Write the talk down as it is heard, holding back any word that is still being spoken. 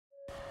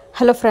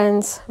Hello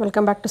friends,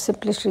 welcome back to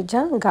Simply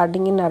Shrija,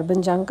 Gardening in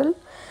Urban Jungle.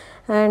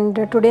 And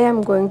today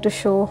I'm going to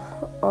show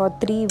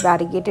three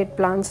variegated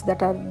plants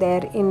that are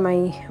there in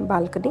my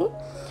balcony.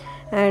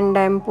 And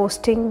I'm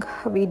posting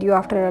a video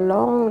after a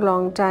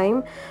long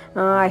time.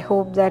 I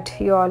hope that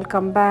you all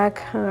come back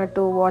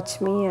to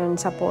watch me and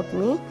support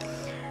me.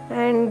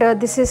 And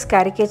this is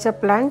caricature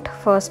plant,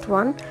 first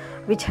one,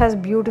 which has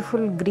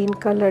beautiful green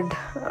colored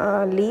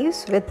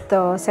leaves with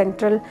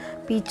central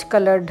peach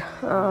colored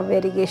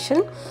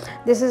variegation.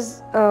 This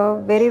is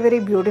very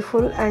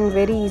beautiful and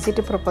very easy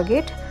to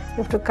propagate.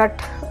 You have to cut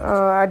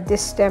at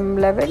this stem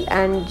level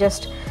and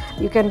just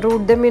you can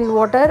root them in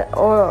water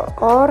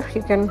or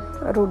you can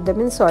root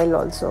them in soil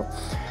also.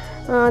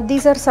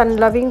 These are sun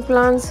loving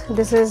plants.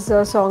 This is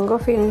Song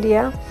of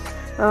India.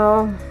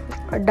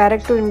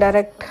 Direct to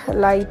indirect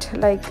light,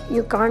 like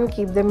you can't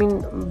keep them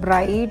in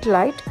bright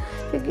light.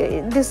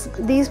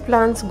 These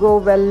plants go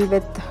well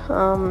with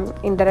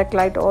indirect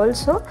light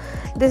also.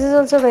 This is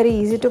also very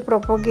easy to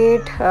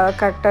propagate.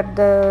 Cut at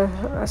the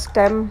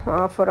stem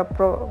for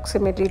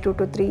approximately 2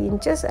 to 3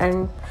 inches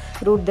and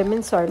root them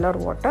in soil or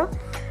water.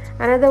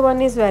 Another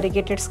one is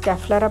variegated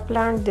scapulara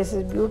plant. This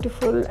is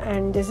beautiful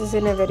and this is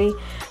in a very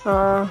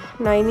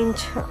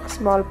 9-inch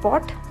small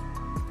pot.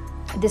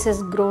 This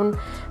has grown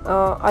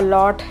a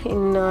lot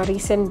in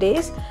recent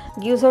days,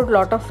 gives out a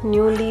lot of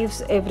new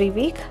leaves every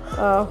week.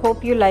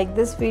 Hope you like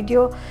this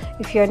video.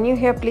 If you are new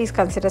here, please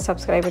consider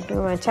subscribing to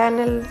my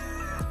channel,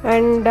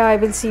 and I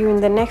will see you in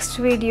the next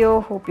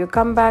video. Hope you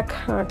come back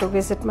to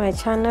visit my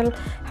channel.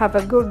 Have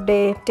a good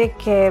day. Take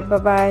care. Bye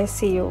bye.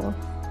 See you.